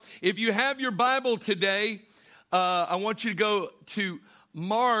If you have your Bible today, I want you to go to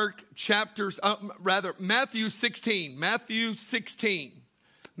Matthew 16. Matthew 16.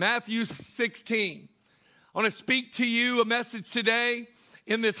 Matthew 16. I want to speak to you a message today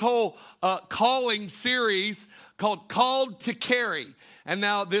in this whole calling series called Called to Carry. And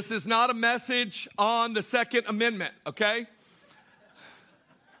now this is not a message on the Second Amendment, okay?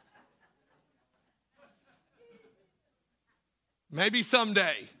 Maybe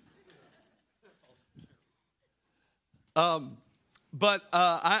someday. But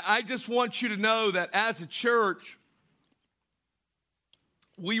I just want you to know that as a church,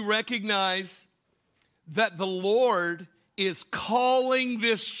 we recognize that the Lord is calling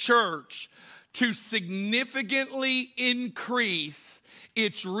this church to significantly increase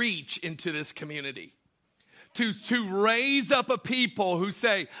its reach into this community. To raise up a people who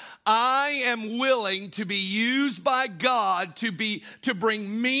say, I am willing to be used by God to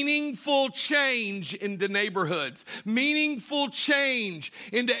bring meaningful change into neighborhoods, meaningful change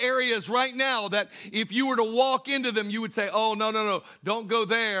into areas right now that if you were to walk into them, you would say, oh, no, don't go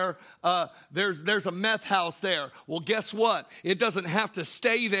there. There's a meth house there. Well, guess what? It doesn't have to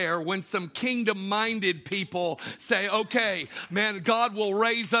stay there when some kingdom-minded people say, okay, man, God will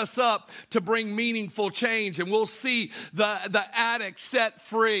raise us up to bring meaningful change, and we'll see the addict set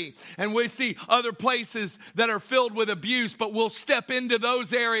free. And we see other places that are filled with abuse, but we'll step into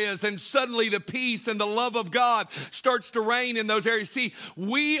those areas and suddenly the peace and the love of God starts to reign in those areas. See,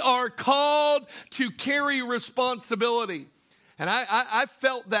 we are called to carry responsibility. And I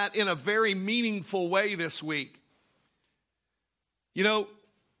felt that in a very meaningful way this week. You know,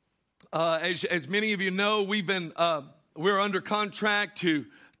 as many of you know, we're under contract to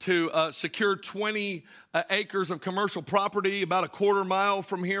secure 20 acres of commercial property about a quarter mile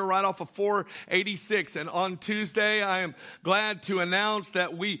from here, right off of 486. And on Tuesday, I am glad to announce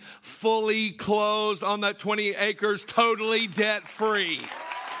that we fully closed on that 20 acres, totally debt-free.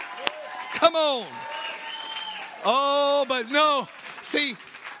 Come on. Oh, but no. See,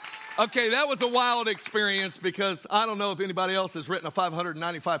 okay, that was a wild experience because I don't know if anybody else has written a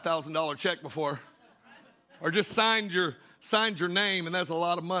 $595,000 check before or just signed your name, and that's a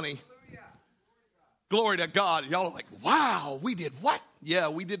lot of money. Glory to God. Y'all are like, wow, we did what? Yeah,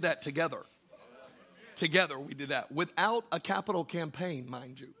 we did that together. Together we did that without a capital campaign,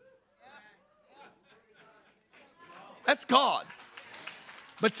 mind you. That's God.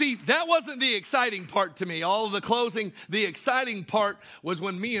 But see, that wasn't the exciting part to me. All of the closing, the exciting part was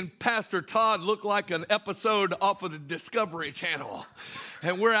when me and Pastor Todd looked like an episode off of the Discovery Channel.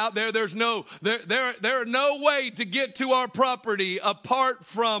 And we're out there. There are no way to get to our property apart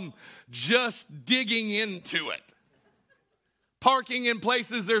from just digging into it. Parking in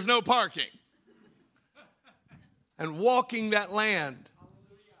places there's no parking. And walking that land.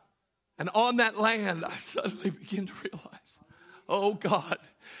 And on that land, I suddenly begin to realize, oh God,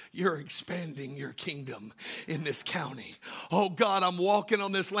 you're expanding your kingdom in this county. Oh God, I'm walking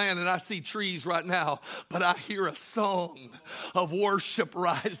on this land and I see trees right now, but I hear a song of worship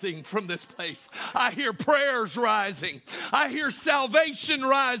rising from this place. I hear prayers rising. I hear salvation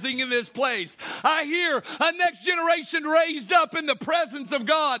rising in this place. I hear a next generation raised up in the presence of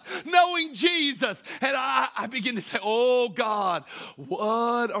God, knowing Jesus. And I begin to say, oh God,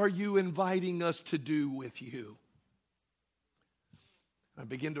 what are you inviting us to do with you? I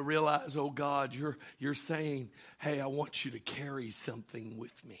begin to realize, oh God, you're saying, hey, I want you to carry something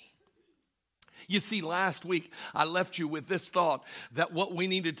with me. You see, last week I left you with this thought that what we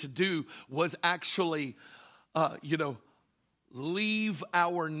needed to do was actually, leave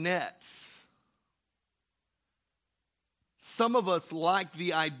our nets. Some of us like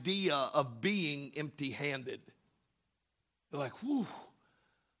the idea of being empty-handed. They're like, whew,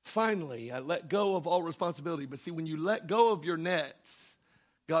 finally, I let go of all responsibility. But see, when you let go of your nets,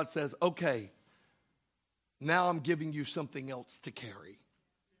 God says, okay, now I'm giving you something else to carry.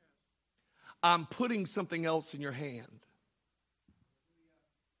 I'm putting something else in your hand.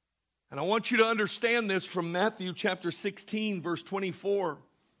 And I want you to understand this from Matthew chapter 16, verse 24.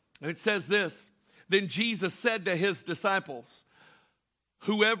 And it says this, then Jesus said to his disciples,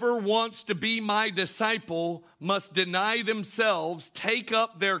 whoever wants to be my disciple must deny themselves, take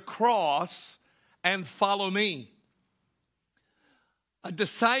up their cross, and follow me. A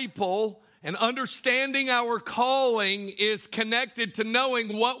disciple and understanding our calling is connected to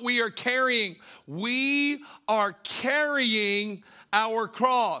knowing what we are carrying. We are carrying our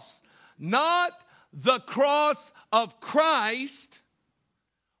cross, not the cross of Christ.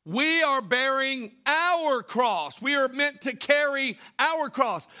 We are bearing our cross. We are meant to carry our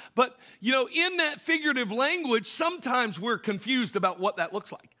cross. But, in that figurative language, sometimes we're confused about what that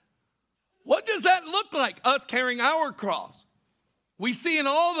looks like. What does that look like, us carrying our cross? We see in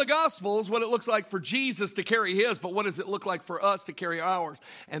all the Gospels what it looks like for Jesus to carry his, but what does it look like for us to carry ours?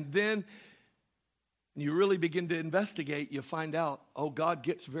 And then you really begin to investigate, you find out, oh, God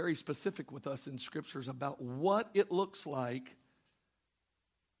gets very specific with us in scriptures about what it looks like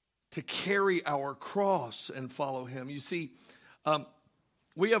to carry our cross and follow him. You see,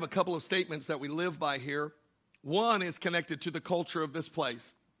 we have a couple of statements that we live by here. One is connected to the culture of this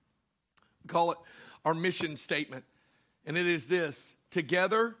place. We call it our mission statement. And it is this: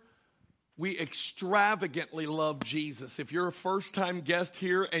 together, we extravagantly love Jesus. If you're a first-time guest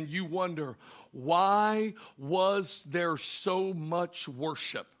here and you wonder, why was there so much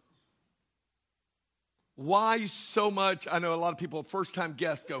worship? Why so much? I know a lot of people, first-time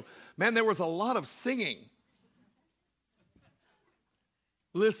guests, go, man, there was a lot of singing.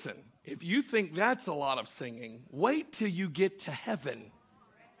 Listen, if you think that's a lot of singing, wait till you get to heaven.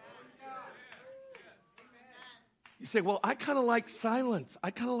 You say, well, I kind of like silence.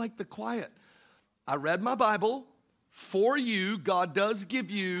 I kind of like the quiet. I read my Bible. For you, God does give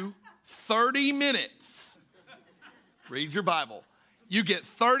you 30 minutes. Read your Bible. You get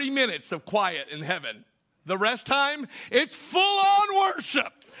 30 minutes of quiet in heaven. The rest time, it's full-on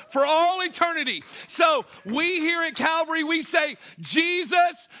worship for all eternity. So we here at Calvary, we say,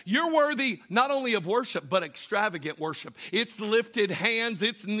 Jesus, you're worthy not only of worship, but extravagant worship. It's lifted hands,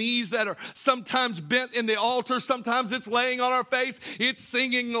 it's knees that are sometimes bent in the altar, sometimes it's laying on our face, it's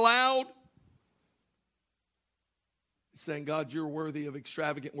singing loud. Saying, God, you're worthy of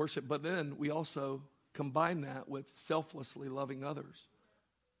extravagant worship. But then we also combine that with selflessly loving others.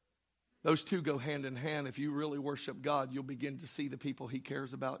 Those two go hand in hand. If you really worship God, you'll begin to see the people he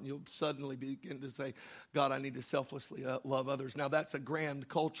cares about, and you'll suddenly begin to say, God, I need to selflessly love others. Now, that's a grand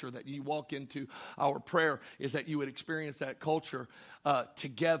culture that you walk into. Our prayer is that you would experience that culture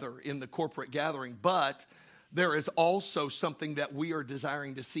together in the corporate gathering. But there is also something that we are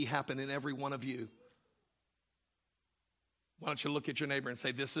desiring to see happen in every one of you. Why don't you look at your neighbor and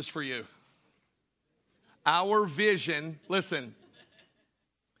say, this is for you. Our vision, listen,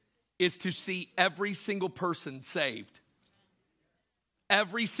 is to see every single person saved.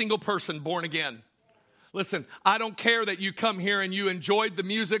 Every single person born again. Listen, I don't care that you come here and you enjoyed the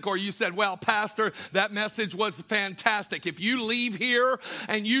music or you said, well, Pastor, that message was fantastic. If you leave here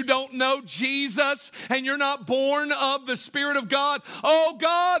and you don't know Jesus and you're not born of the Spirit of God, oh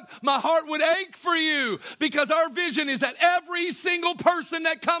God, my heart would ache for you, because our vision is that every single person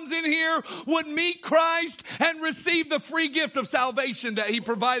that comes in here would meet Christ and receive the free gift of salvation that he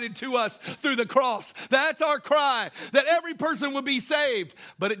provided to us through the cross. That's our cry, that every person would be saved.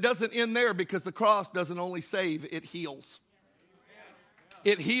 But it doesn't end there, because the cross doesn't only save, it heals.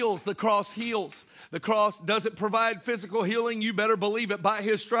 It heals. The cross heals. The cross doesn't provide physical healing. You better believe it. By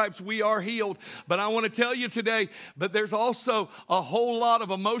his stripes, we are healed. But I want to tell you today, but there's also a whole lot of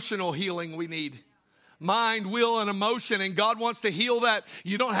emotional healing we need. Mind, will, and emotion, and God wants to heal that.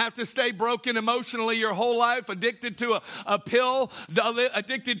 You don't have to stay broken emotionally your whole life, addicted to a pill,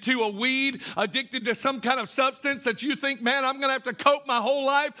 addicted to a weed, addicted to some kind of substance that you think, man, I'm going to have to cope my whole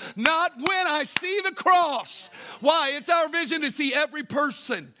life. Not when I see the cross. Why? It's our vision to see every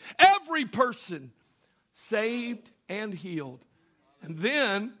person saved and healed. And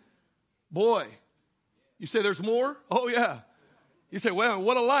then, boy, you say there's more? Oh, yeah. You say, well,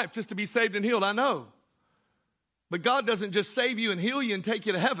 what a life just to be saved and healed. I know. But God doesn't just save you and heal you and take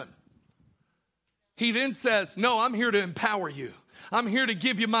you to heaven. He then says, no, I'm here to empower you. I'm here to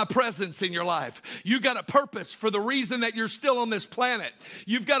give you my presence in your life. You got a purpose for the reason that you're still on this planet.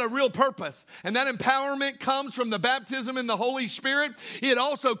 You've got a real purpose. And that empowerment comes from the baptism in the Holy Spirit. It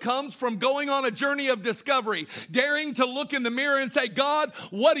also comes from going on a journey of discovery, daring to look in the mirror and say, God,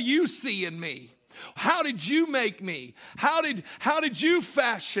 what do you see in me? How did you make me? How did you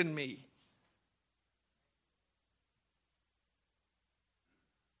fashion me?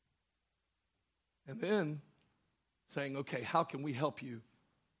 And then saying, okay, how can we help you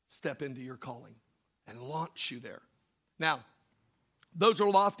step into your calling and launch you there? Now, those are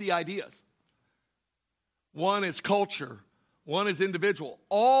lofty ideas. One is culture. One is individual.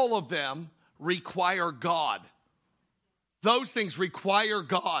 All of them require God. Those things require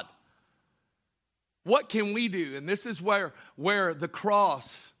God. What can we do? And this is where the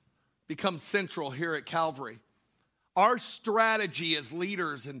cross becomes central here at Calvary. Our strategy as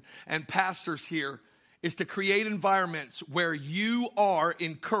leaders and pastors here is to create environments where you are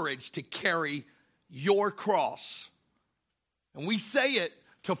encouraged to carry your cross. And we say it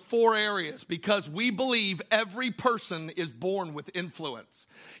to 4 areas because we believe every person is born with influence.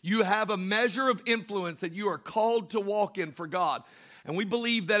 You have a measure of influence that you are called to walk in for God. And we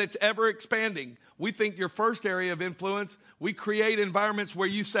believe that it's ever expanding. We think your first area of influence, we create environments where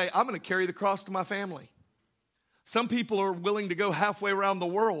you say, I'm going to carry the cross to my family. Some people are willing to go halfway around the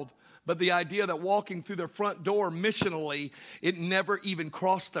world, but the idea that walking through their front door missionally, it never even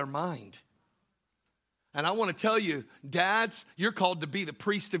crossed their mind. And I want to tell you, dads, you're called to be the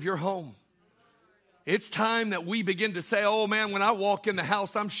priest of your home. It's time that we begin to say, oh man, when I walk in the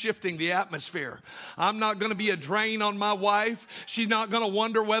house, I'm shifting the atmosphere. I'm not going to be a drain on my wife. She's not going to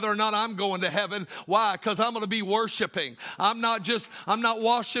wonder whether or not I'm going to heaven. Why? Because I'm going to be worshiping. I'm not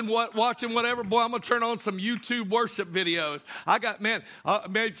watching whatever. Boy, I'm going to turn on some YouTube worship videos. Man,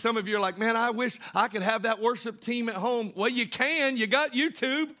 some of you are like, man, I wish I could have that worship team at home. Well, you can. You got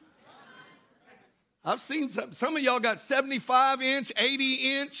YouTube. I've seen some of y'all got 75-inch,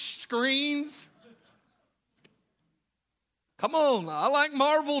 80-inch screens. Come on, I like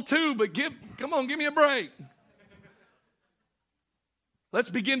Marvel too, but give me a break. Let's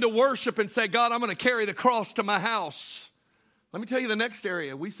begin to worship and say, God, I'm going to carry the cross to my house. Let me tell you the next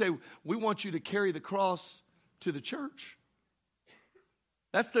area. We say, we want you to carry the cross to the church.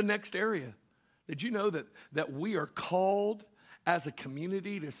 That's the next area. Did you know that we are called as a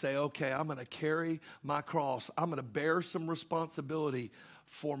community to say, okay, I'm going to carry my cross. I'm going to bear some responsibility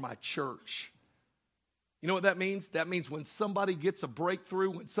for my church. You know what that means? That means when somebody gets a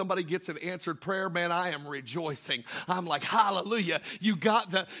breakthrough, when somebody gets an answered prayer, man, I am rejoicing. I'm like, hallelujah, you got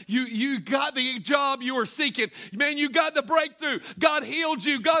the job you were seeking. Man, you got the breakthrough. God healed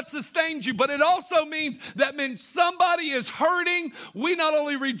you. God sustained you. But it also means that when somebody is hurting, we not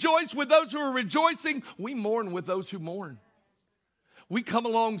only rejoice with those who are rejoicing, we mourn with those who mourn. We come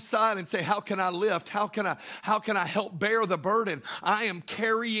alongside and say, how can I lift? How can I help bear the burden? I am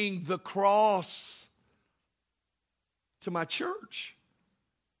carrying the cross to my church.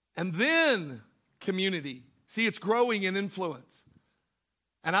 And then community. See, it's growing in influence.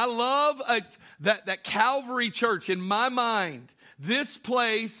 And I love that Calvary Church, in my mind, this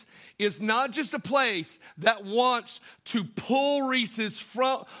place is not just a place that wants to pull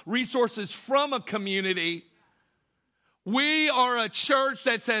resources from a community. We are a church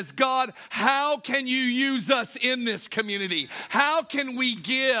that says, God, how can you use us in this community? How can we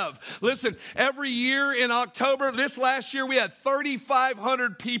give? Listen, every year in October, this last year, we had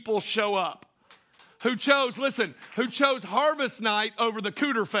 3,500 people show up who chose Harvest Night over the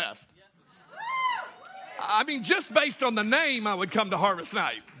Cooter Fest. I mean, just based on the name, I would come to Harvest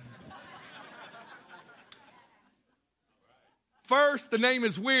Night. First, the name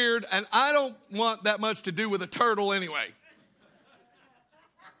is weird, and I don't want that much to do with a turtle anyway.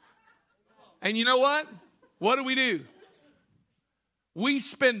 And you know what? What do? We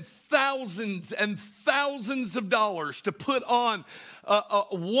spend thousands and thousands of dollars to put on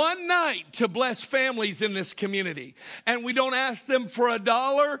one night to bless families in this community. And we don't ask them for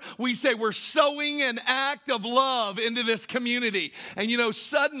 $1. We say we're sowing an act of love into this community. And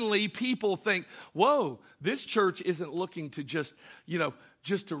suddenly people think, whoa, this church isn't looking to just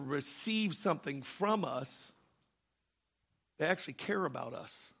to receive something from us. They actually care about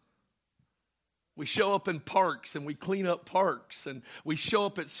us. We show up in parks and we clean up parks, and we show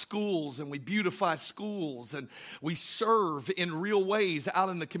up at schools and we beautify schools, and we serve in real ways out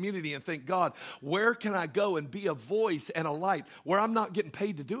in the community and think, God, where can I go and be a voice and a light where I'm not getting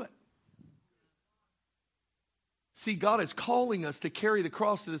paid to do it? See, God is calling us to carry the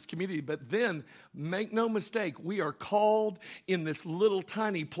cross to this community, but then, make no mistake, we are called in this little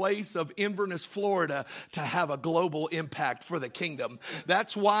tiny place of Inverness, Florida, to have a global impact for the kingdom.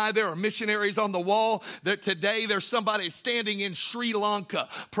 That's why there are missionaries on the wall. That today there's somebody standing in Sri Lanka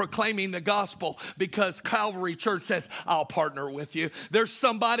proclaiming the gospel because Calvary Church says, I'll partner with you. There's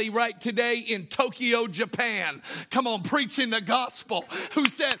somebody right today in Tokyo, Japan, come on, preaching the gospel, who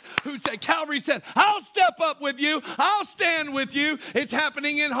said, Calvary said, I'll step up with you. I'll stand with you. It's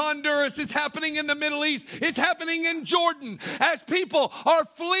happening in Honduras. It's happening in the Middle East. It's happening in Jordan as people are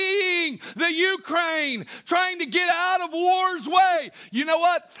fleeing the Ukraine, trying to get out of war's way. You know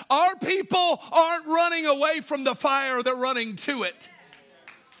what? Our people aren't running away from the fire. They're running to it.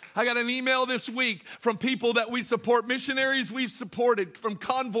 I got an email this week from people that we support, missionaries we've supported from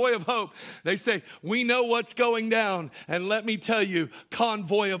Convoy of Hope. They say, we know what's going down. And let me tell you,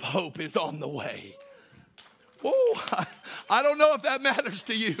 Convoy of Hope is on the way. Oh, I don't know if that matters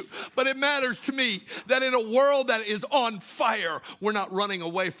to you, but it matters to me that in a world that is on fire, we're not running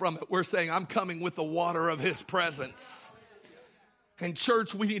away from it. We're saying, I'm coming with the water of his presence. And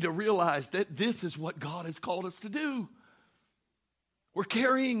church, we need to realize that this is what God has called us to do. We're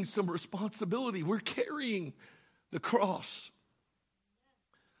carrying some responsibility. We're carrying the cross.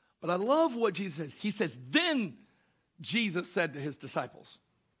 But I love what Jesus says. He says, then Jesus said to his disciples.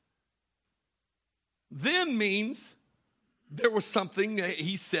 Then means there was something that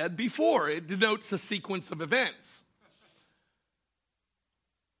he said before. It denotes a sequence of events.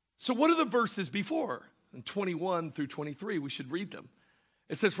 So what are the verses before? In 21 through 23, we should read them.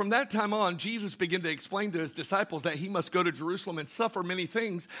 It says, from that time on, Jesus began to explain to his disciples that he must go to Jerusalem and suffer many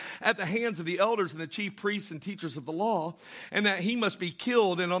things at the hands of the elders and the chief priests and teachers of the law, and that he must be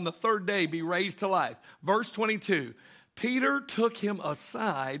killed and on the third day be raised to life. Verse 22, Peter took him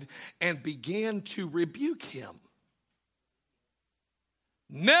aside and began to rebuke him.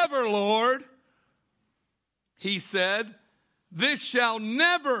 Never, Lord, he said, this shall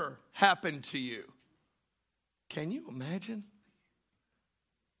never happen to you. Can you imagine?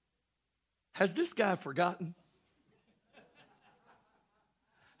 Has this guy forgotten?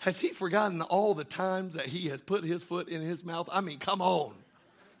 Has he forgotten all the times that he has put his foot in his mouth? I mean, come on.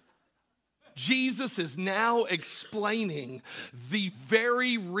 Jesus is now explaining the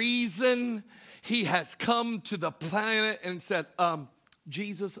very reason he has come to the planet and said,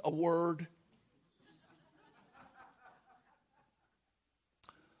 Jesus, a word.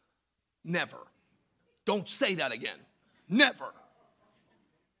 Never. Don't say that again. Never.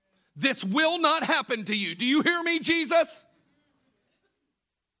 This will not happen to you. Do you hear me, Jesus?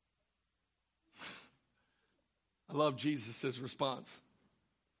 I love Jesus' response.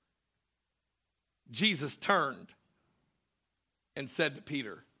 Jesus turned and said to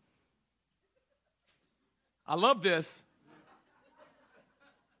Peter, I love this.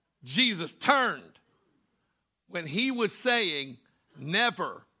 Jesus turned when he was saying,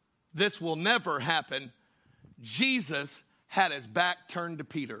 never, this will never happen. Jesus had his back turned to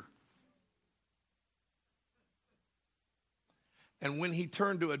Peter. And when he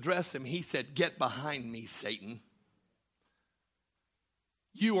turned to address him, he said, get behind me, Satan.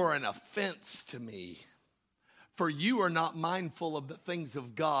 You are an offense to me, for you are not mindful of the things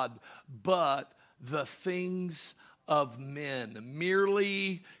of God, but the things of men,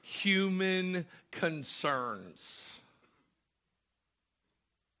 merely human concerns.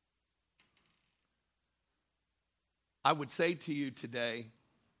 I would say to you today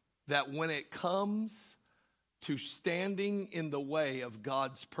that when it comes to standing in the way of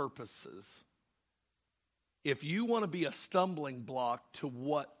God's purposes, if you want to be a stumbling block to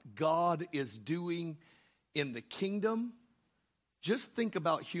what God is doing in the kingdom, just think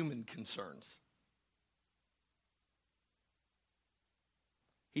about human concerns.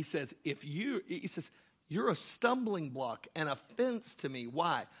 He says, you're a stumbling block, an offense to me.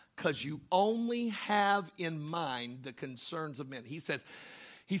 Why? Because you only have in mind the concerns of men.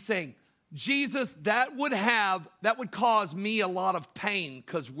 He's saying, Jesus, that would cause me a lot of pain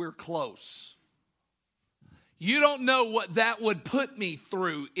because we're close. You don't know what that would put me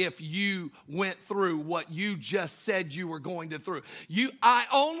through if you went through what you just said you were going to through. I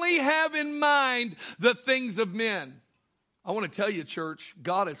only have in mind the things of men. I want to tell you, church,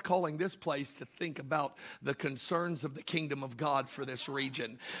 God is calling this place to think about the concerns of the kingdom of God for this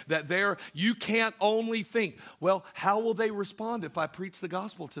region. That you can't only think, well, how will they respond if I preach the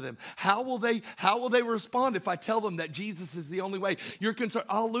gospel to them? How will they respond if I tell them that Jesus is the only way? You're concerned,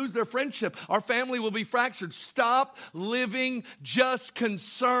 I'll lose their friendship. Our family will be fractured. Stop living just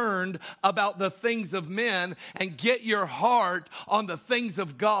concerned about the things of men and get your heart on the things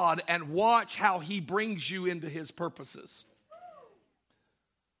of God and watch how he brings you into his purposes.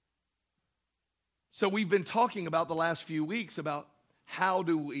 So we've been talking about the last few weeks about how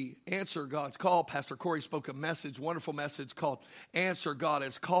do we answer God's call. Pastor Corey spoke a wonderful message called Answer God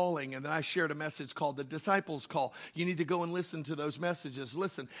is Calling. And then I shared a message called The Disciples Call. You need to go and listen to those messages.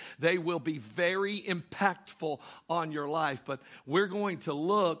 Listen, they will be very impactful on your life. But we're going to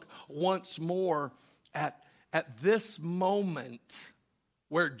look once more at this moment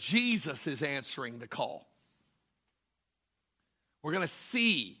where Jesus is answering the call. We're going to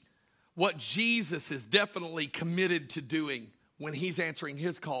see what Jesus is definitely committed to doing when he's answering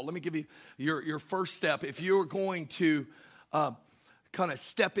his call. Let me give you your first step. If you're going to kind of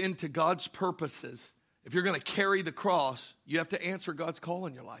step into God's purposes, if you're going to carry the cross, you have to answer God's call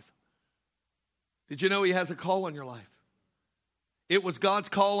in your life. Did you know he has a call on your life? It was God's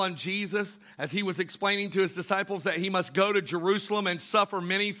call on Jesus as he was explaining to his disciples that he must go to Jerusalem and suffer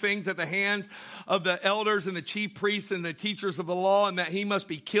many things at the hands of the elders and the chief priests and the teachers of the law, and that he must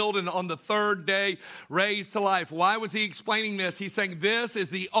be killed and on the third day raised to life. Why was he explaining this? He's saying this is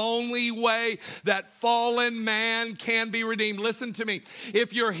the only way that fallen man can be redeemed. Listen to me.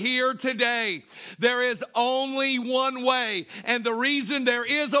 If you're here today, there is only one way, and the reason there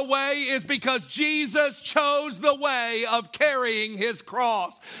is a way is because Jesus chose the way of carrying his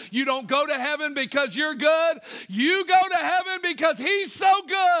cross. You don't go to heaven because you're good. You go to heaven because he's so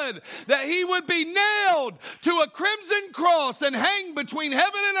good that he would be nailed to a crimson cross and hang between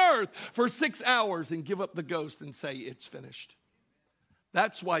heaven and earth for 6 hours and give up the ghost and say, it's finished.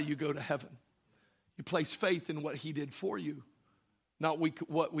 That's why you go to heaven. You place faith in what he did for you, not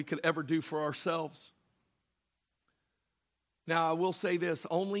what we could ever do for ourselves. Now, I will say this,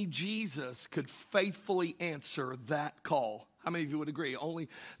 only Jesus could faithfully answer that call. How many of you would agree? Only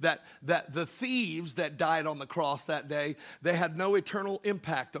that the thieves that died on the cross that day, they had no eternal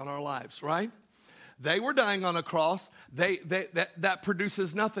impact on our lives, right? They were dying on a cross. That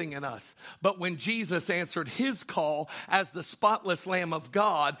produces nothing in us. But when Jesus answered his call as the spotless Lamb of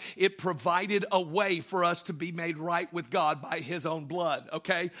God, it provided a way for us to be made right with God by his own blood,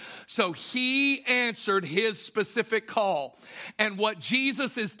 okay? So he answered his specific call. And what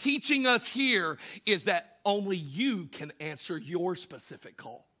Jesus is teaching us here is that only you can answer your specific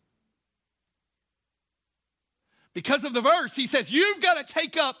call. Because of the verse, he says, you've got to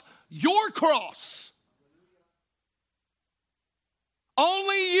take up your cross.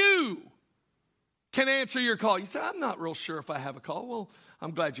 Only you can answer your call. You say, I'm not real sure if I have a call. Well,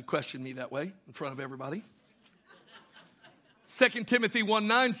 I'm glad you questioned me that way in front of everybody. 2 Timothy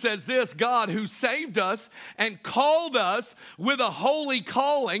 1:9 says this, God who saved us and called us with a holy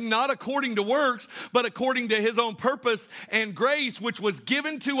calling, not according to works, but according to his own purpose and grace, which was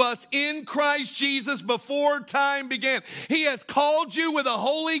given to us in Christ Jesus before time began. He has called you with a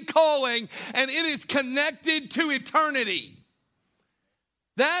holy calling, and it is connected to eternity.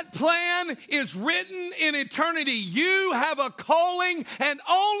 That plan is written in eternity. You have a calling, and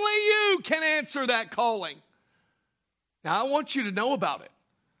only you can answer that calling. Now, I want you to know about it.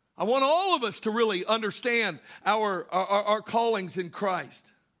 I want all of us to really understand our callings in Christ.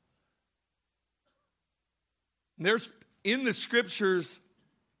 There's, in the scriptures,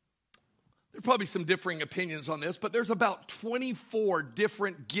 there's probably some differing opinions on this, but there's about 24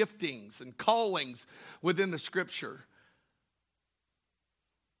 different giftings and callings within the scripture.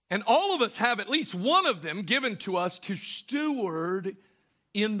 And all of us have at least one of them given to us to steward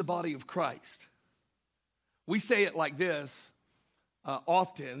in the body of Christ. We say it like this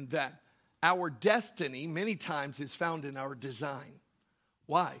often, that our destiny many times is found in our design.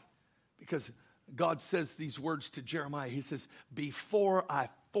 Why? Because God says these words to Jeremiah. He says, before I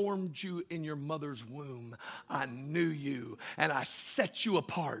formed you in your mother's womb, I knew you, and I set you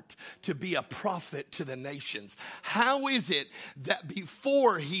apart to be a prophet to the nations. How is it that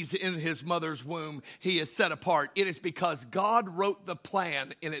before he's in his mother's womb, he is set apart? It is because God wrote the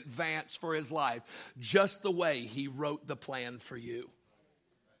plan in advance for his life, just the way he wrote the plan for you.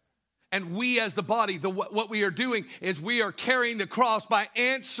 And we as the body, what we are doing is we are carrying the cross by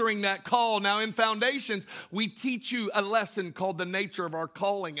answering that call. Now in Foundations, we teach you a lesson called the nature of our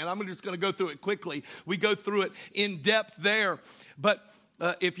calling. And I'm just going to go through it quickly. We go through it in depth there. But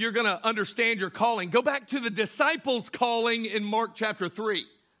if you're going to understand your calling, go back to the disciples' calling in Mark chapter 3.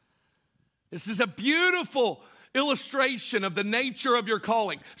 This is a beautiful illustration of the nature of your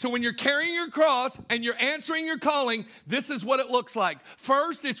calling. So when you're carrying your cross and you're answering your calling, this is what it looks like.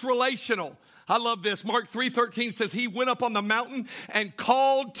 First, it's relational. I love this. Mark 3:13 says he went up on the mountain and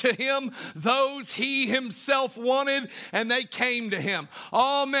called to him those he himself wanted, and they came to him.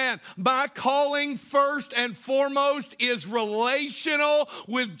 Oh man, my calling first and foremost is relational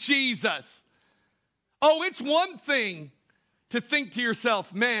with Jesus. Oh, it's one thing to think to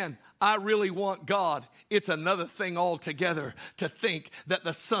yourself, man, I really want God. It's another thing altogether to think that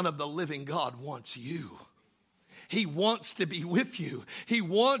the Son of the living God wants you. He wants to be with you. He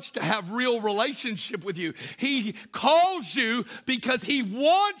wants to have real relationship with you. He calls you because he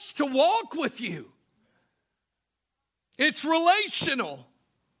wants to walk with you. It's relational.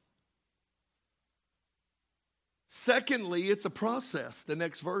 Secondly, it's a process. The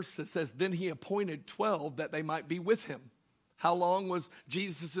next verse, it says, then he appointed 12 that they might be with him. How long was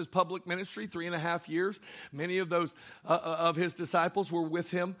Jesus' public ministry? 3.5 years. Many of those of his disciples were with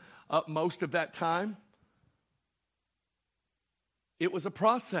him most of that time. It was a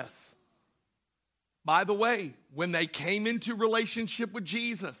process. By the way, when they came into relationship with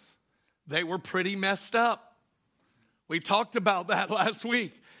Jesus, they were pretty messed up. We talked about that last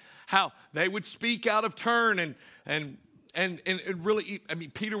week. How they would speak out of turn and really, I mean,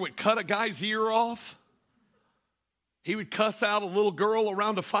 Peter would cut a guy's ear off. He would cuss out a little girl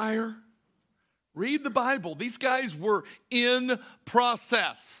around a fire. Read the Bible. These guys were in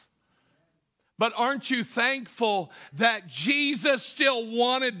process. But aren't you thankful that Jesus still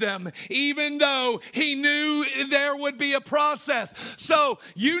wanted them, even though he knew there would be a process? So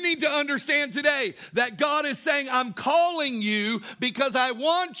you need to understand today that God is saying, I'm calling you because I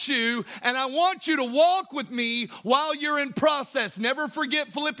want you, and I want you to walk with me while you're in process. Never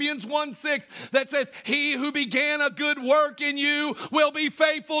forget Philippians 1:6 that says, he who began a good work in you will be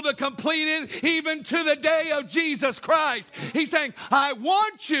faithful to complete it even to the day of Jesus Christ. He's saying, I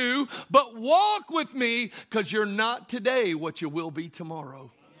want you, but walk with me, because you're not today what you will be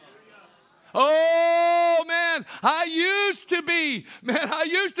tomorrow. Oh man, I used to be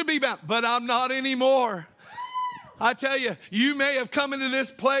bound, but I'm not anymore. I tell you, you may have come into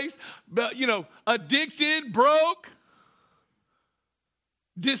this place, but addicted, broke,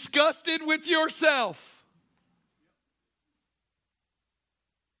 disgusted with yourself.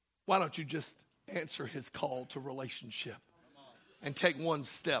 Why don't you just answer his call to relationship and take one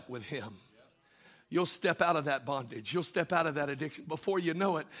step with him? You'll step out of that bondage. You'll step out of that addiction. Before you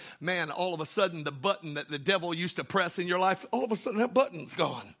know it, man, all of a sudden the button that the devil used to press in your life, all of a sudden that button's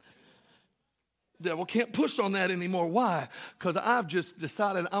gone. The devil can't push on that anymore. Why? Because I've just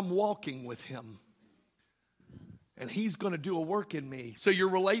decided I'm walking with him. And he's going to do a work in me. So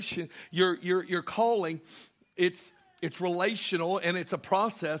your calling, it's relational and it's a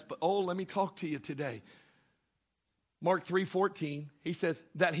process. But let me talk to you today. Mark 3:14, he says,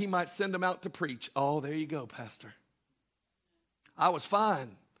 that he might send them out to preach. Oh, there you go, Pastor. I was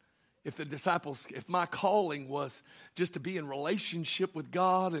fine if my calling was just to be in relationship with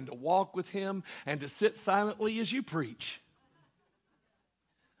God and to walk with him and to sit silently as you preach.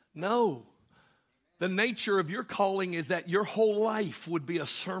 No. The nature of your calling is that your whole life would be a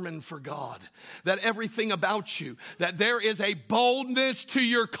sermon for God. That everything about you, that there is a boldness to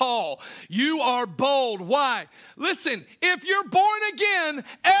your call. You are bold. Why? Listen, if you're born again,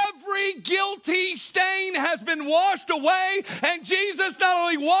 every guilty stain has been washed away, and Jesus not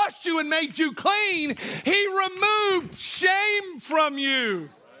only washed you and made you clean, he removed shame from you.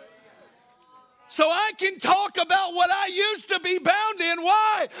 So I can talk about what I used to be bound in.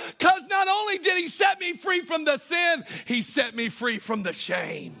 Why? Because not only did he set me free from the sin, he set me free from the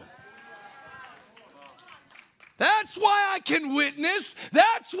shame. That's why I can witness.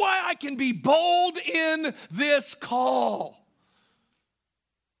 That's why I can be bold in this call.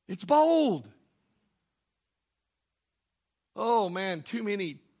 It's bold. Oh man, too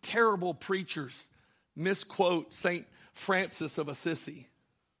many terrible preachers misquote St. Francis of Assisi,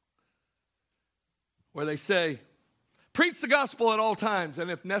 where they say, preach the gospel at all times, and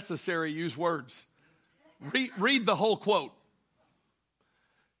if necessary, use words. Read the whole quote.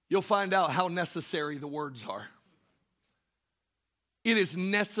 You'll find out how necessary the words are. It is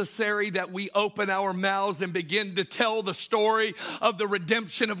necessary that we open our mouths and begin to tell the story of the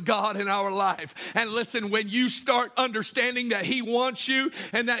redemption of God in our life. And listen, when you start understanding that he wants you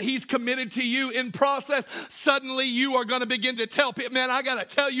and that he's committed to you in process, suddenly you are going to begin to tell people, man, I got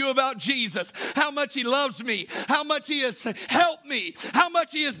to tell you about Jesus, how much he loves me, how much he has helped me, how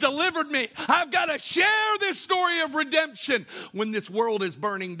much he has delivered me. I've got to share this story of redemption. When this world is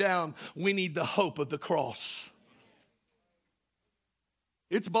burning down, we need the hope of the cross.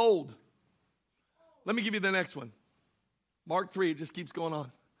 It's bold. Let me give you the next one. Mark 3, it just keeps going on.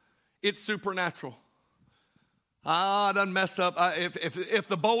 It's supernatural. I done messed up. If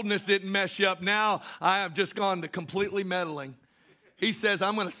the boldness didn't mess you up, now I have just gone to completely meddling. He says,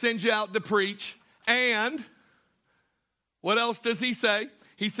 I'm going to send you out to preach. And what else does he say?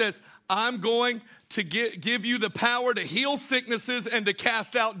 He says, I'm going to give you the power to heal sicknesses and to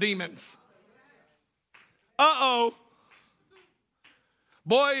cast out demons. Uh-oh.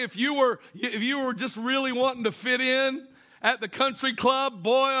 Boy, if you were just really wanting to fit in at the country club,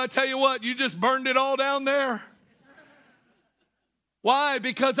 boy, I tell you what, you just burned it all down there. Why?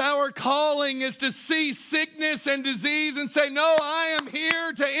 Because our calling is to see sickness and disease and say, no, I am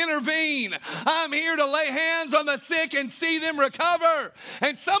here to intervene. I'm here to lay hands on the sick and see them recover.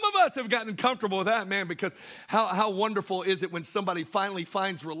 And some of us have gotten comfortable with that, man, because how wonderful is it when somebody finally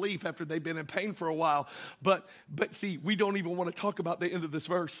finds relief after they've been in pain for a while. But see, we don't even want to talk about the end of this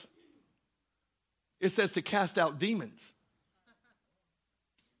verse. It says to cast out demons.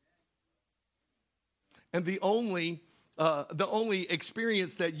 And the only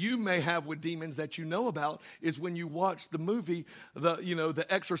experience that you may have with demons that you know about is when you watch the movie, The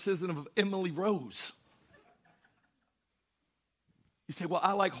Exorcism of Emily Rose. You say, well,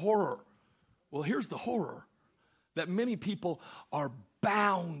 I like horror. Well, here's the horror. That many people are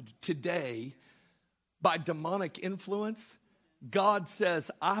bound today by demonic influence God says,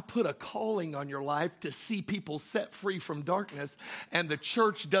 I put a calling on your life to see people set free from darkness. And the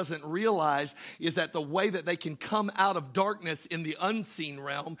church doesn't realize is that the way that they can come out of darkness in the unseen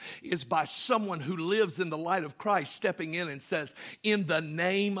realm is by someone who lives in the light of Christ stepping in and says, in the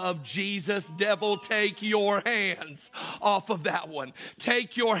name of Jesus, devil, take your hands off of that one.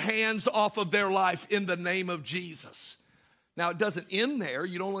 Take your hands off of their life in the name of Jesus. Now, it doesn't end there.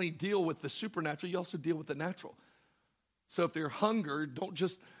 You don't only deal with the supernatural, you also deal with the natural. So if they're hungry, don't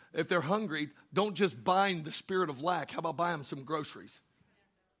just bind the spirit of lack. How about buy them some groceries?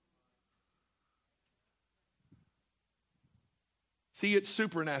 See, it's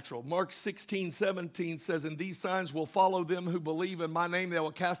supernatural. Mark 16:17 says, and these signs will follow them who believe in my name. They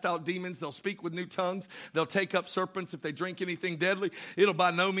will cast out demons. They'll speak with new tongues. They'll take up serpents. If they drink anything deadly, it'll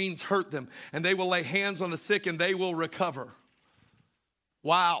by no means hurt them. And they will lay hands on the sick and they will recover.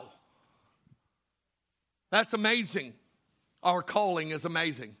 Wow. That's amazing. Our calling is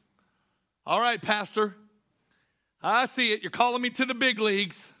amazing. All right, Pastor. I see it. You're calling me to the big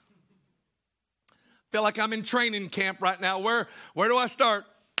leagues. Feel like I'm in training camp right now. Where do I start?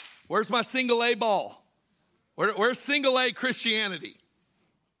 Where's my single A ball? Where's single A Christianity?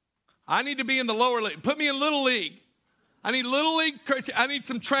 I need to be in the lower league. Put me in little league. I need little league. I need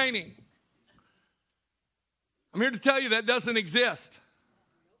some training. I'm here to tell you that doesn't exist.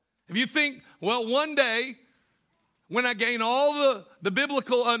 If you think, well, one day, when I gain all the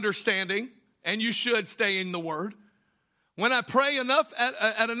biblical understanding, and you should stay in the Word, when I pray enough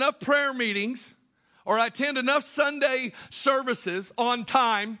at enough prayer meetings, or I attend enough Sunday services on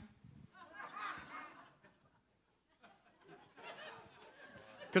time,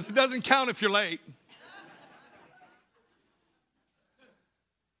 because it doesn't count if you're late.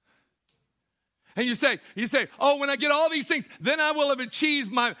 And you say, oh, when I get all these things, then I will have achieved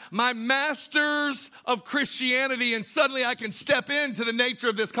my masters of Christianity, and suddenly I can step into the nature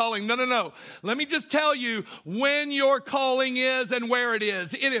of this calling. No. Let me just tell you when your calling is and where it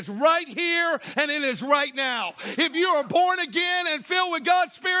is. It is right here and it is right now. If you are born again and filled with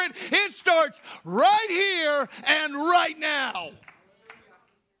God's Spirit, it starts right here and right now.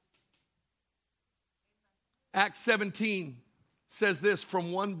 Acts 17 says this,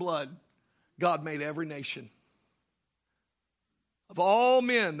 from one blood God made every nation of all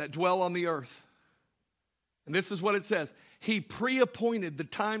men that dwell on the earth. And this is what it says. He pre-appointed the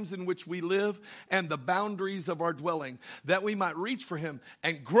times in which we live and the boundaries of our dwelling, that we might reach for him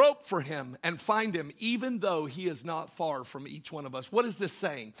and grope for him and find him, even though he is not far from each one of us. What is this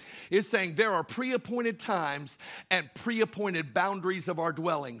saying? It's saying there are pre-appointed times and pre-appointed boundaries of our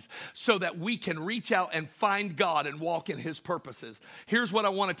dwellings so that we can reach out and find God and walk in his purposes. Here's what I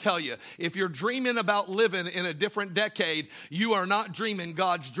want to tell you. If you're dreaming about living in a different decade, you are not dreaming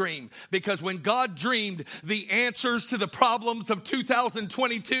God's dream. Because when God dreamed the answers to the problems of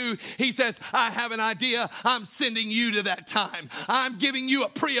 2022, he says, I have an idea. I'm sending you to that time. I'm giving you a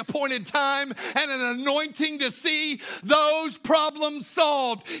pre-appointed time and an anointing to see those problems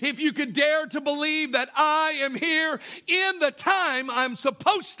solved. If you could dare to believe that I am here in the time I'm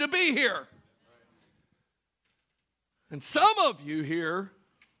supposed to be here. And some of you here,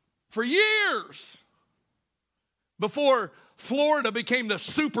 for years, before Florida became the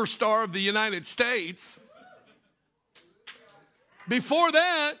superstar of the United States, before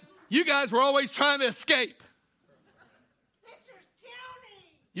that, you guys were always trying to escape.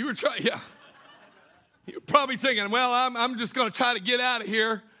 You were trying, yeah. You were probably thinking, well, I'm just going to try to get out of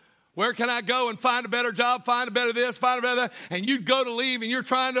here. Where can I go and find a better job, find a better this, find a better that? And you'd go to leave and you're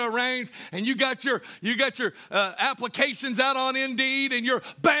trying to arrange and you got your applications out on Indeed and you're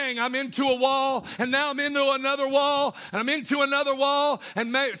bang, I'm into a wall and now I'm into another wall and I'm into another wall.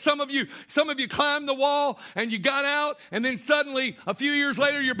 And some of you climbed the wall and you got out and then suddenly a few years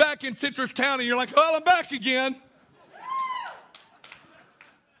later you're back in Citrus County. You're like, well, I'm back again.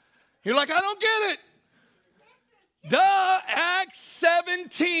 You're like, I don't get it. Acts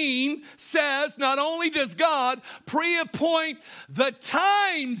 17 says not only does God pre-appoint the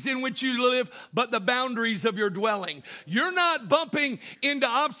times in which you live, but the boundaries of your dwelling. You're not bumping into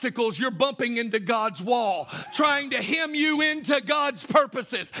obstacles, you're bumping into God's wall, trying to hem you into God's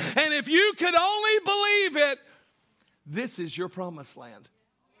purposes. And if you could only believe it, this is your promised land.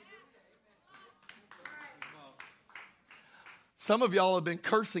 Some of y'all have been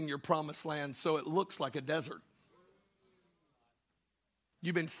cursing your promised land so it looks like a desert.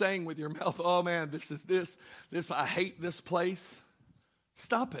 You've been saying with your mouth, oh man, this, I hate this place.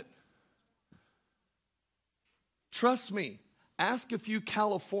 Stop it. Trust me. Ask a few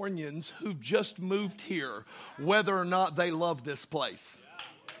Californians who've just moved here whether or not they love this place.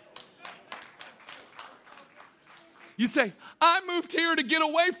 You say, I moved here to get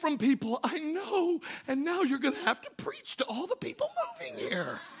away from people. I know. And now you're going to have to preach to all the people moving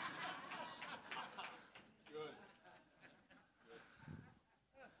here.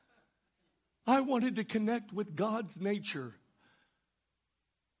 I wanted to connect with God's nature.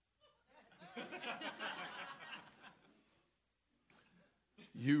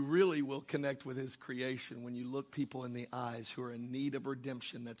 You really will connect with his creation when you look people in the eyes who are in need of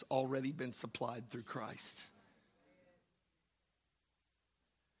redemption that's already been supplied through Christ.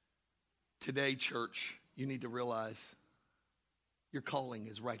 Today, church, you need to realize your calling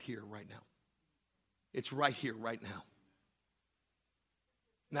is right here, right now. It's right here, right now.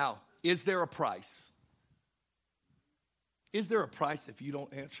 Now, is there a price? Is there a price if you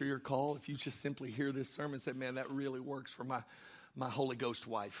don't answer your call? If you just simply hear this sermon and say, man, that really works for my Holy Ghost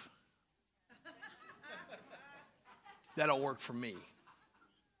wife. That'll work for me.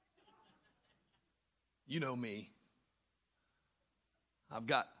 You know me. I've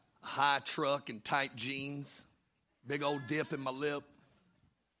got a high truck and tight jeans, big old dip in my lip.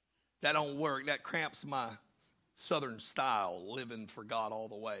 That don't work. That cramps my Southern style, living for God all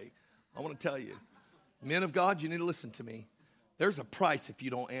the way. I want to tell you, men of God, you need to listen to me. There's a price if you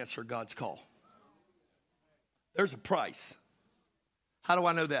don't answer God's call. There's a price. How do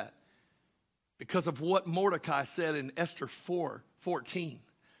I know that? Because of what Mordecai said in Esther 4:14.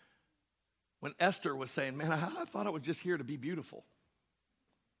 When Esther was saying, man, I thought I was just here to be beautiful.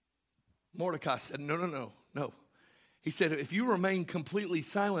 Mordecai said, no. He said, if you remain completely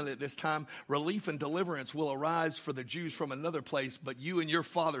silent at this time, relief and deliverance will arise for the Jews from another place, but you and your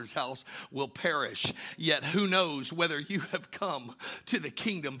father's house will perish. Yet who knows whether you have come to the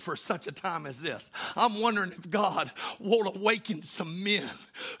kingdom for such a time as this. I'm wondering if God won't awaken some men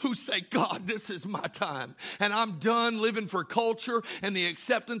who say, God, this is my time, and I'm done living for culture and the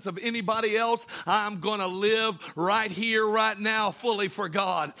acceptance of anybody else. I'm going to live right here, right now, fully for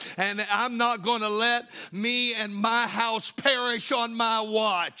God. And I'm not going to let me and my house perish on my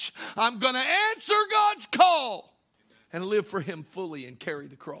watch. I'm going to answer God's call and live for him fully and carry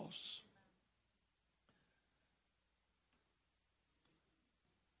the cross.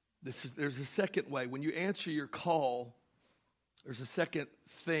 There's a second way. When you answer your call, there's a second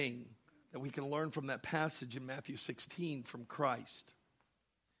thing that we can learn from that passage in Matthew 16 from Christ.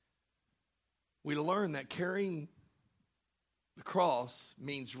 We learn that carrying the cross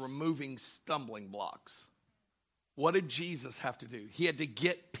means removing stumbling blocks. What did Jesus have to do? He had to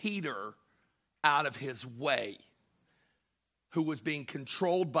get Peter out of his way, who was being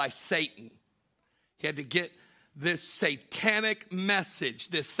controlled by Satan. He had to get this satanic message,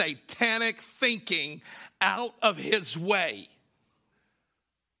 this satanic thinking out of his way.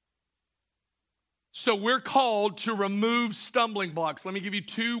 So we're called to remove stumbling blocks. Let me give you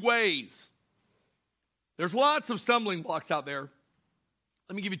two ways. There's lots of stumbling blocks out there.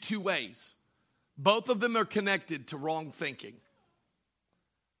 Let me give you two ways. Both of them are connected to wrong thinking.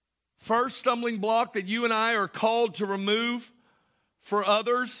 First stumbling block that you and I are called to remove for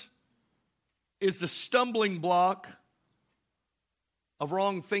others is the stumbling block of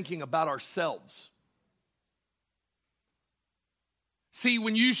wrong thinking about ourselves. See,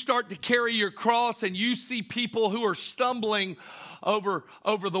 when you start to carry your cross and you see people who are stumbling over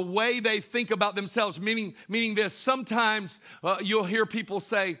the way they think about themselves, meaning this, sometimes you'll hear people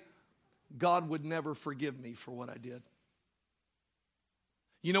say, God would never forgive me for what I did.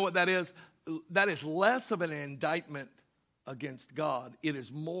 You know what that is? That is less of an indictment against God. It is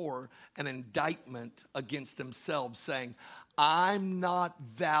more an indictment against themselves, saying, I'm not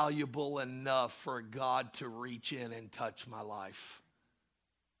valuable enough for God to reach in and touch my life.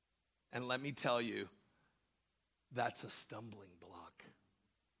 And let me tell you, that's a stumbling block.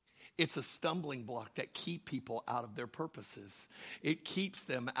 It's a stumbling block that keeps people out of their purposes. It keeps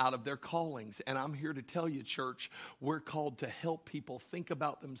them out of their callings. And I'm here to tell you, church, we're called to help people think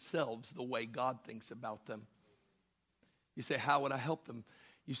about themselves the way God thinks about them. You say, how would I help them?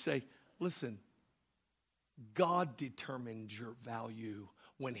 You say, listen, God determined your value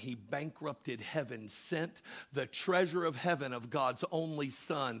when he bankrupted heaven, sent the treasure of heaven of God's only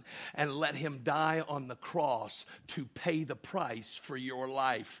son and let him die on the cross to pay the price for your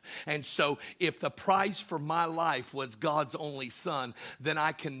life. And so if the price for my life was God's only son, then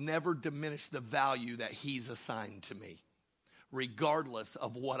I can never diminish the value that he's assigned to me, regardless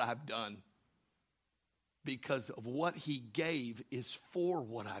of what I've done. Because of what he gave is for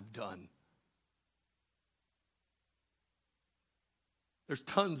what I've done. There's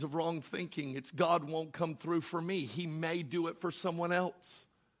tons of wrong thinking. It's God won't come through for me. He may do it for someone else.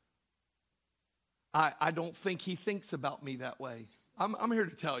 I don't think he thinks about me that way. I'm here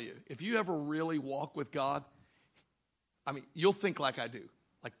to tell you, if you ever really walk with God, I mean, you'll think like I do.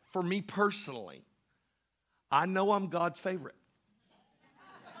 Like for me personally, I know I'm God's favorite.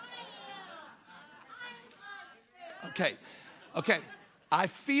 Okay. I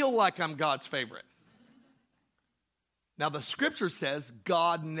feel like I'm God's favorite. Now, the scripture says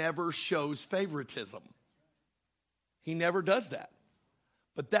God never shows favoritism. He never does that.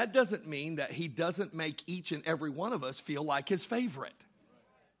 But that doesn't mean that he doesn't make each and every one of us feel like his favorite.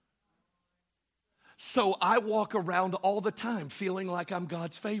 So I walk around all the time feeling like I'm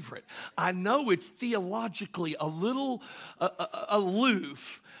God's favorite. I know it's theologically a little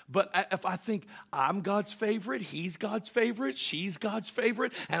aloof, but if I think I'm God's favorite, he's God's favorite, she's God's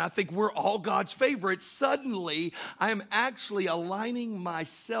favorite, and I think we're all God's favorite, suddenly I am actually aligning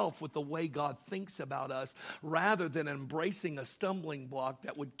myself with the way God thinks about us rather than embracing a stumbling block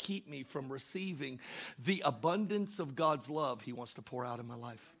that would keep me from receiving the abundance of God's love he wants to pour out in my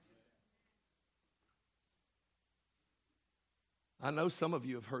life. I know some of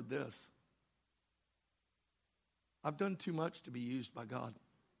you have heard this. I've done too much to be used by God.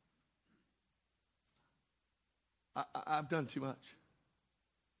 I've done too much.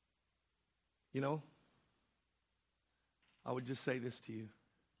 You know, I would just say this to you.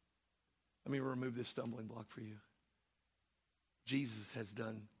 Let me remove this stumbling block for you. Jesus has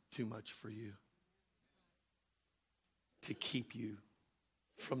done too much for you to keep you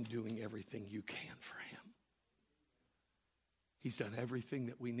from doing everything you can for him. He's done everything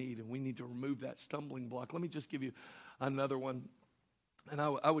that we need, and we need to remove that stumbling block. Let me just give you another one. And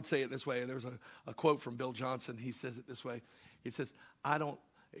I would say it this way. There's a quote from Bill Johnson. He says it this way. He says, let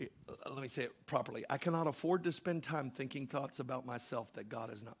me say it properly. I cannot afford to spend time thinking thoughts about myself that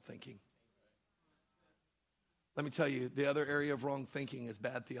God is not thinking. Let me tell you, the other area of wrong thinking is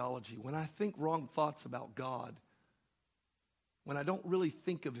bad theology. When I think wrong thoughts about God, when I don't really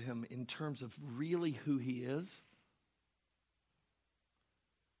think of him in terms of really who he is,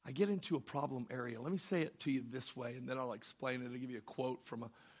 I get into a problem area. Let me say it to you this way, and then I'll explain it. I'll give you a quote from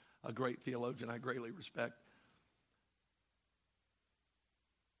a great theologian I greatly respect.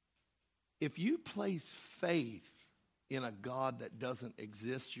 If you place faith in a God that doesn't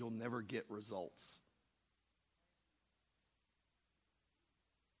exist, you'll never get results.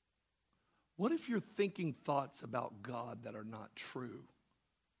 What if you're thinking thoughts about God that are not true,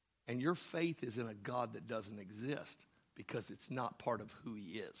 and your faith is in a God that doesn't exist? Because it's not part of who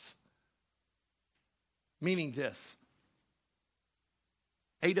he is. Meaning this.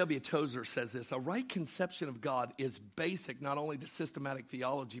 A.W. Tozer says this: a right conception of God is basic not only to systematic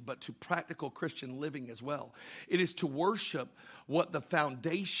theology, but to practical Christian living as well. It is to worship what the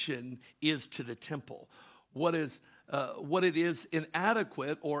foundation is to the temple. What it is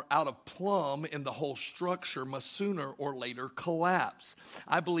inadequate or out of plumb in the whole structure must sooner or later collapse.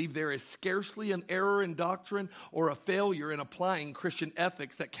 I believe there is scarcely an error in doctrine or a failure in applying Christian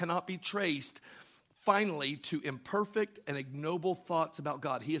ethics that cannot be traced finally to imperfect and ignoble thoughts about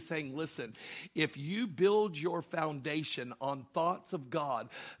God. He is saying, listen, if you build your foundation on thoughts of God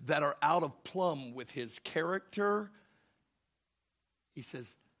that are out of plumb with his character, he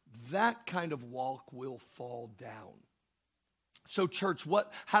says, that kind of walk will fall down. So church,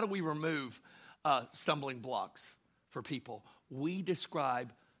 how do we remove stumbling blocks for people? We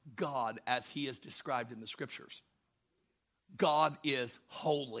describe God as he is described in the scriptures. God is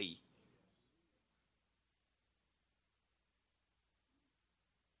holy.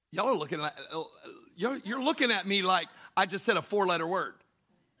 Y'all are looking at, you're looking at me like I just said a 4-letter word.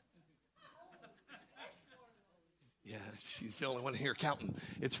 Yeah, she's the only one here counting.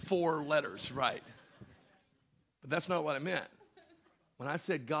 It's 4 letters, right? But that's not what I meant. When I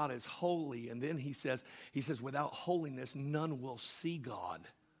said God is holy, and then he says, without holiness, none will see God.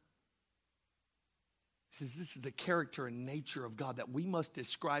 He says this is the character and nature of God, that we must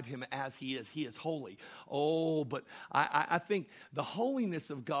describe him as he is. He is holy. Oh, but I think the holiness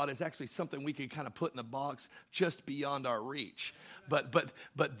of God is actually something we could kind of put in a box just beyond our reach. But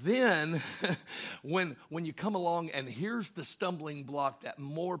then when you come along, and here's the stumbling block that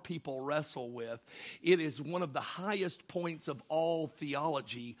more people wrestle with, it is one of the highest points of all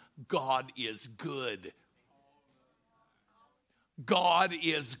theology. God is good. God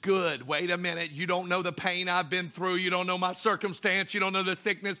is good. Wait a minute. You don't know the pain I've been through. You don't know my circumstance. You don't know the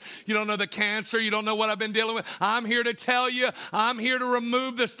sickness. You don't know the cancer. You don't know what I've been dealing with. I'm here to tell you, I'm here to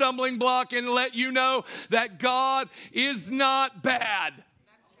remove the stumbling block and let you know that God is not bad.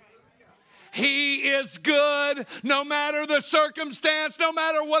 He is good no matter the circumstance, no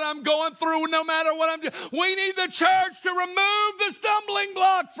matter what I'm going through, no matter what I'm doing. We need the church to remove the stumbling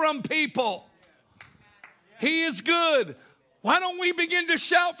block from people. He is good. Why don't we begin to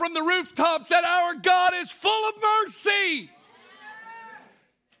shout from the rooftops that our God is full of mercy?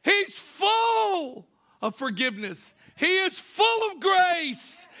 He's full of forgiveness. He is full of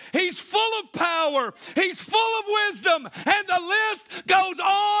grace. He's full of power. He's full of wisdom. And the list goes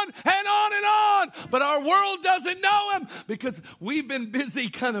on and on and on. But our world doesn't know him because we've been busy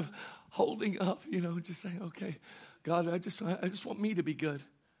kind of holding up, just saying, okay, God, I just want me to be good.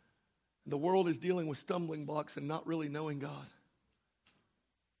 The world is dealing with stumbling blocks and not really knowing God.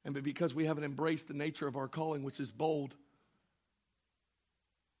 And because we haven't embraced the nature of our calling, which is bold,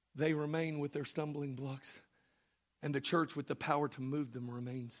 they remain with their stumbling blocks. And the church with the power to move them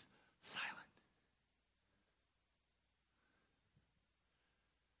remains silent.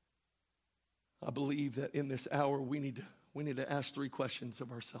 I believe that in this hour we need to ask 3 questions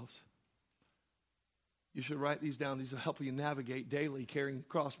of ourselves. You should write these down. These will help you navigate daily carrying the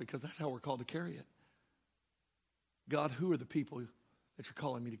cross because that's how we're called to carry it. God, who are the people that you're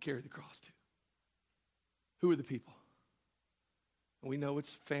calling me to carry the cross to? Who are the people? And we know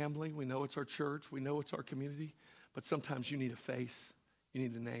it's family. We know it's our church. We know it's our community. But sometimes you need a face. You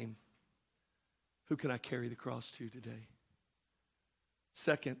need a name. Who can I carry the cross to today?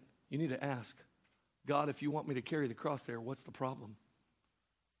 Second, you need to ask, God, if you want me to carry the cross there, what's the problem?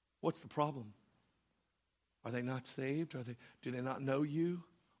 What's the problem? Are they not saved? Do they not know you?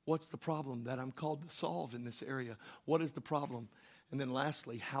 What's the problem that I'm called to solve in this area? What is the problem? And then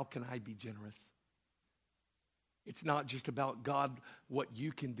lastly, how can I be generous? It's not just about God, what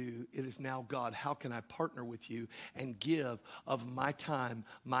you can do. It is now, God, how can I partner with you and give of my time,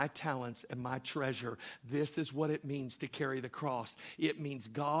 my talents, and my treasure? This is what it means to carry the cross. It means,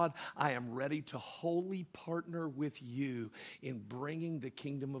 God, I am ready to wholly partner with you in bringing the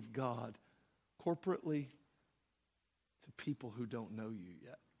kingdom of God corporately to people who don't know you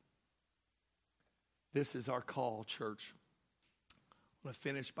yet. This is our call, church. I'm going to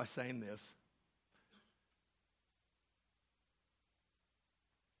finish by saying this.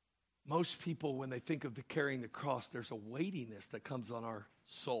 Most people, when they think of carrying the cross, there's a weightiness that comes on our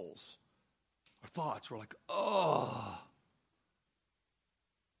souls, our thoughts. We're like, oh.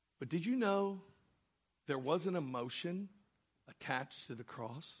 But did you know there was an emotion attached to the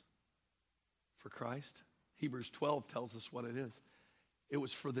cross for Christ? Hebrews 12 tells us what it is. It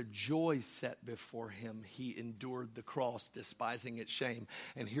was for the joy set before him. He endured the cross, despising its shame.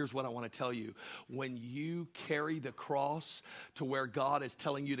 And here's what I want to tell you. When you carry the cross to where God is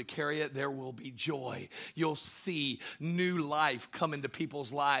telling you to carry it, there will be joy. You'll see new life come into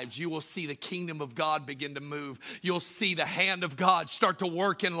people's lives. You will see the kingdom of God begin to move. You'll see the hand of God start to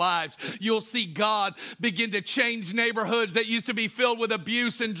work in lives. You'll see God begin to change neighborhoods that used to be filled with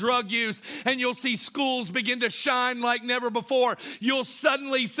abuse and drug use. And you'll see schools begin to shine like never before. You'll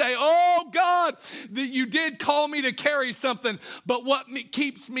suddenly say, oh God, that you did call me to carry something, but what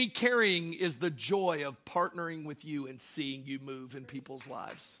keeps me carrying is the joy of partnering with you and seeing you move in people's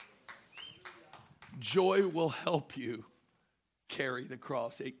lives. Joy will help you carry the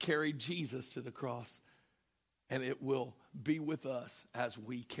cross. It carried Jesus to the cross, and it will be with us as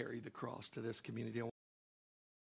we carry the cross to this community.